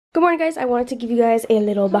Good morning, guys. I wanted to give you guys a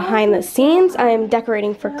little behind the scenes. I am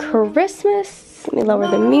decorating for Christmas. Let me lower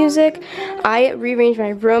the music. I rearranged my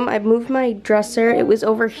room. I moved my dresser. It was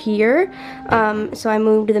over here. So I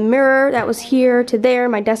moved the mirror that was here to there.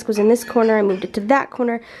 My desk was in this corner. I moved it to that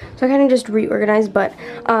corner. So I kind of just reorganized, but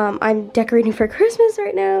I'm decorating for Christmas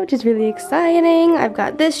right now, which is really exciting. I've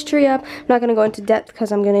got this tree up. I'm not going to go into depth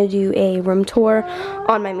because I'm going to do a room tour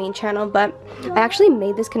on my main channel, but I actually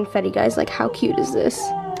made this confetti, guys. Like, how cute is this?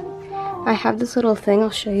 I have this little thing,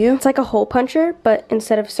 I'll show you. It's like a hole puncher, but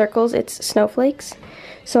instead of circles, it's snowflakes.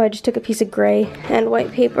 So I just took a piece of gray and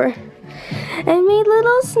white paper and made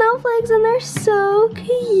little snowflakes, and they're so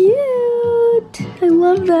cute. I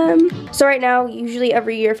love them. So right now, usually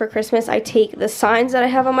every year for Christmas, I take the signs that I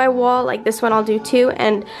have on my wall, like this one I'll do too,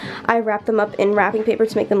 and I wrap them up in wrapping paper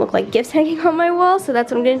to make them look like gifts hanging on my wall. So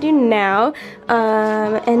that's what I'm gonna do now.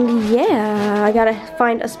 And yeah, I gotta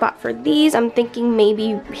find a spot for these. I'm thinking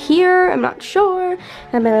maybe here, I'm not sure. I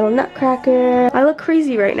have my little nutcracker. I look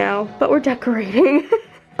crazy right now, but we're decorating.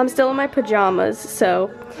 I'm still in my pajamas, so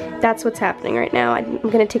that's what's happening right now. I'm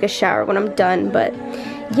gonna take a shower when I'm done, but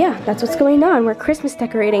yeah, that's what's going on. We're Christmas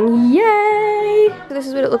decorating, yay! So this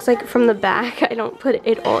is what it looks like from the back. I don't put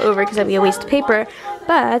it all over because that'd be a waste of paper,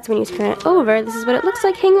 but when you turn it over, this is what it looks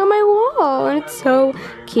like hanging on my wall, and it's so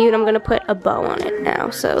cute. I'm gonna put a bow on it now,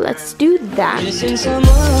 so let's do that.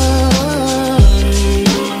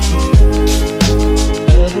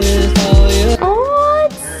 Oh,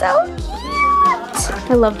 it's so cute!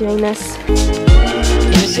 I love doing this.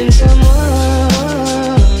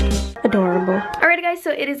 Adorable. Alright guys,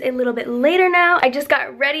 so it is a little bit later now. I just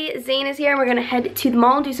got ready. Zane is here and we're gonna head to the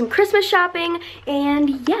mall and do some Christmas shopping.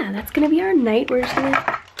 And yeah, that's gonna be our night. We're just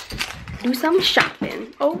gonna do some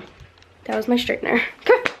shopping. Oh, that was my straightener.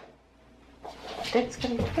 Come on. That's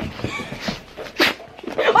gonna be okay.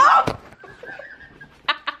 Oh!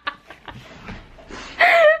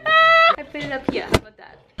 I put it up here. How about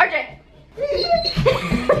that? RJ!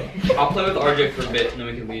 I'll play with RJ for a bit and then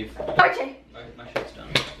we can leave. RJ! My shit's done.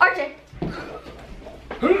 RJ!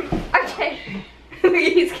 RJ!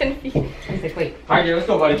 He's confused. He's like, wait. RJ, let's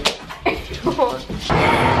go, buddy.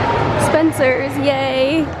 Spencer's,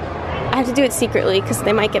 yay! I have to do it secretly because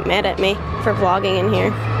they might get mad at me for vlogging in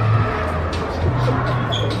here.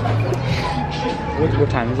 What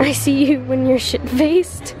time is it? I see you when you're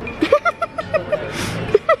shit-faced.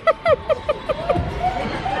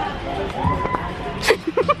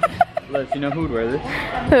 Liz, you know who would wear this?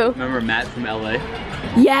 Who? Remember Matt from LA?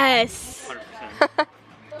 Yes! 100%.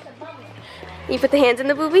 You put the hands in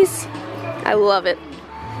the boobies? I love it.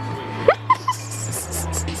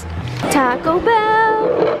 Taco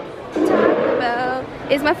Bell! Taco Bell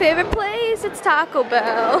is my favorite place. It's Taco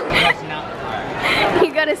Bell.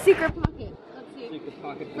 You got a secret pocket. Let's see. Secret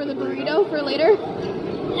pocket for the burrito for later?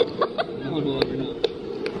 No one will ever know.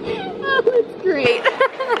 Oh, that's great.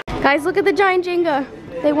 Guys, look at the giant Jenga.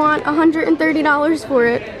 They want $130 for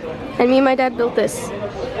it. And me and my dad built this.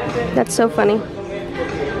 That's so funny.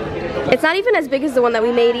 It's not even as big as the one that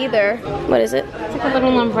we made either. What is it? It's like a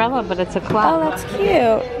little umbrella, but it's a cloud. Oh, that's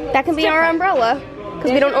cute. That can be our umbrella.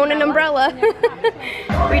 Because we don't own an umbrella.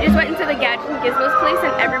 We just went into the Gadgets and Gizmos place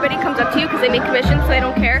and everybody comes up to you because they make commissions so they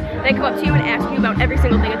don't care. They come up to you and ask you about every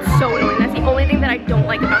single thing. It's so annoying. That's the only thing that I don't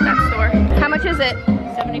like about that store. How much is it?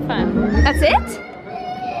 75. That's it?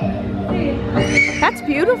 That's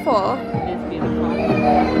beautiful. It's beautiful.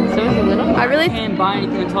 So is a little. I can't buy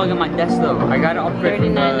anything until I get my desk though. I gotta upgrade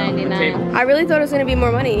the table. I really thought it was gonna be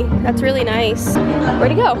more money. That's really nice.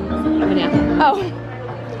 Where'd it go? Over there. Oh.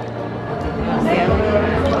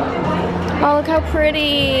 Oh, look how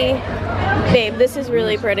pretty. Babe, this is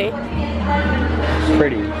really pretty. It's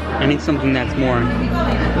pretty. I need something that's more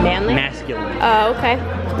Manly? masculine. Oh, okay.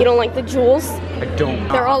 You don't like the jewels? I don't.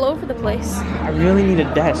 They're all over the place. I really need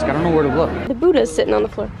a desk. I don't know where to look. The Buddha's sitting on the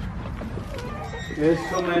floor. There's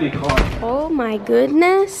so many cars. Oh my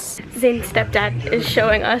goodness. Zane's stepdad is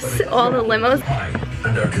showing us all the limos. Hi,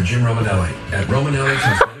 I'm Dr. Jim Romanelli at Romanelli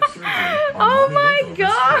Cosmetic Surgery. Oh my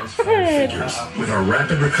god! With our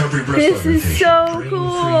rapid recovery breast This is augmentation, so drain-free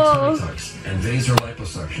cool. tummy tucks, and vaso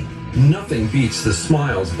liposuction. Nothing beats the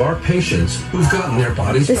smiles of our patients who've gotten their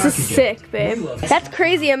bodies This back is again. sick, babe. That's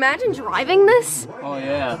crazy. Imagine driving this. Oh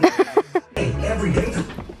yeah. Every day.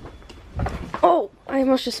 Oh, I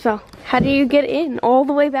almost just fell. How do you get in? All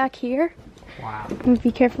the way back here? Wow.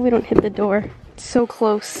 Be careful we don't hit the door. It's so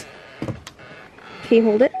close. Can you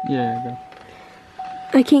hold it? Yeah, go.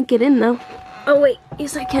 I can't get in though. Oh wait,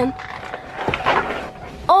 yes I can.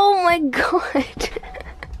 Oh my god.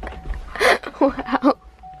 Wow.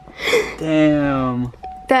 Damn.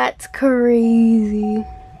 That's crazy.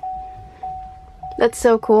 That's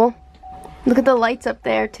so cool. Look at the lights up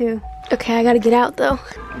there too. Okay, I gotta get out though.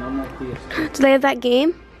 Do they have that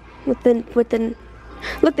game? With the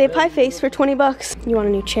look, they have Pie Face for 20 bucks. You want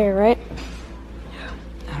a new chair, right? Yeah,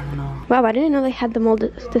 I don't know. Wow, I didn't know they had them all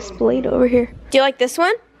displayed over here. Do you like this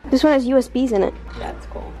one? This one has USBs in it. That's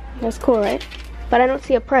cool. That's cool, right? But I don't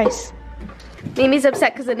see a price. Mimi's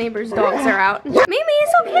upset because the neighbor's dogs are out. Mimi,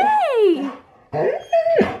 it's okay!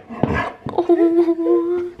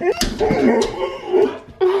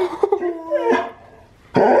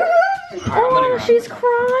 Oh, she's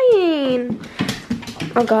crying.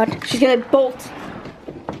 Oh God, she's gonna bolt.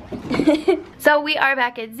 So we are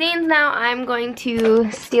back at Zane's now. I'm going to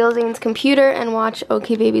steal Zane's computer and watch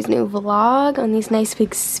OK Baby's new vlog on these nice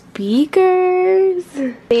big speakers.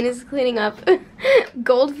 Zane is cleaning up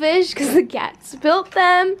goldfish because the cat spilt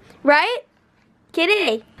them, right?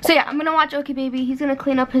 Kitty. So yeah, I'm gonna watch OK Baby. He's gonna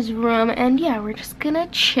clean up his room and yeah, we're just gonna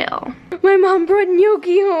chill. My mom brought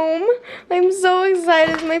gnocchi home. I'm so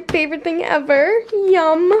excited. It's my favorite thing ever.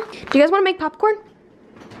 Yum. Do you guys wanna make popcorn?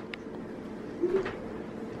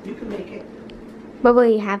 You can make it. But will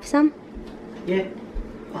you have some? Yeah.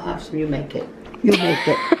 I'll have some. You make it. You make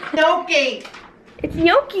it. Gnocchi! It's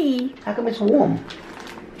gnocchi. How come it's warm?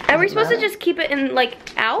 Are we supposed to just keep it in, like,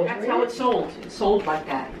 out? That's how it's sold. It's sold like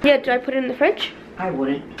that. Yeah, do I put it in the fridge? I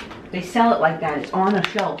wouldn't. They sell it like that. It's on a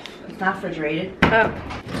shelf. It's not refrigerated. Oh.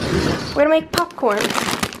 We're gonna make popcorn.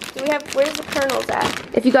 Where's the kernels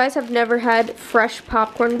at? If you guys have never had fresh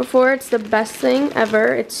popcorn before, it's the best thing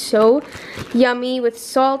ever. It's so yummy with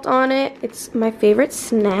salt on it. It's my favorite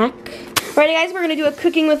snack. Alrighty guys, we're gonna do a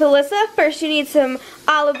cooking with Allisa. First you need some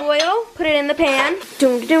olive oil. Put it in the pan.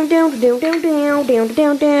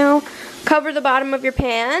 Cover the bottom of your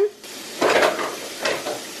pan.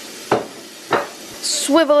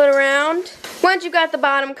 Swivel it around. Once you've got the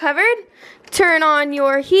bottom covered, turn on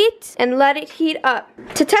your heat and let it heat up.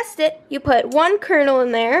 To test it, you put one kernel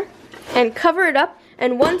in there and cover it up,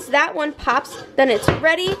 and once that one pops, then it's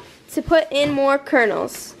ready to put in more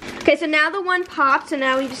kernels. Okay, so now the one popped, and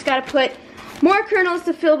now we just gotta put more kernels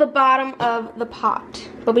to fill the bottom of the pot.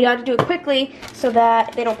 But we gotta do it quickly so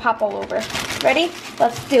that they don't pop all over. Ready?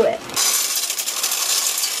 Let's do it.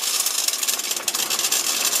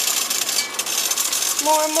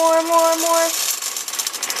 More.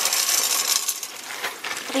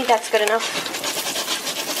 I think that's good enough.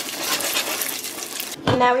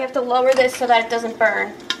 And now we have to lower this so that it doesn't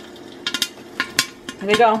burn. There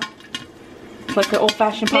you go. It's like the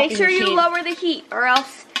old-fashioned poppy Make sure you machine. lower the heat or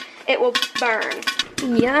else it will burn.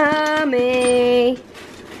 Yummy.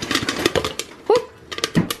 Whoop.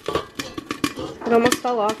 It almost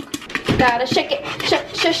fell off. Gotta shake it.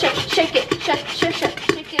 Shake it.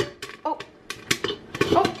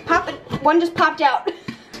 Oh, pop it. One just popped out.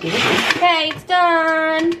 Okay, it's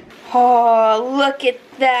done. Oh, look at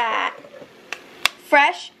that.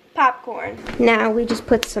 Fresh popcorn. Now we just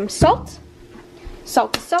put some salt.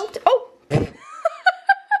 Salt. Oh! Oh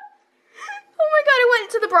my God, it went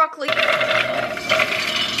into the broccoli.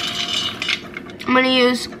 I'm gonna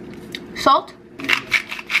use salt.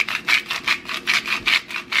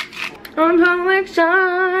 I'm so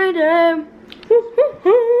excited.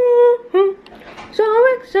 So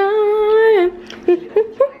excited.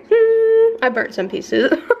 I burnt some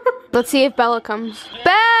pieces. Let's see if Bella comes.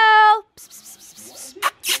 Belle!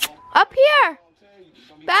 Up here!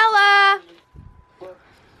 Bella!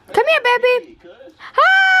 Come here, baby!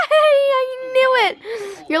 Hi! I knew it!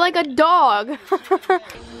 You're like a dog. Bella,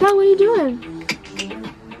 what are you doing?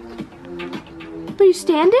 Are you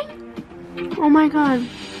standing? Oh my God.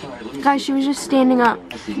 Guys, she was just standing up.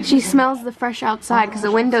 She smells the fresh outside because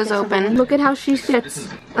the window's open. Look at how she sits.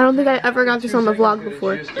 I don't think I ever got this on the vlog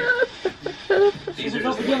before.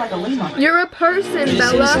 You're a person,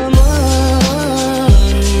 Bella.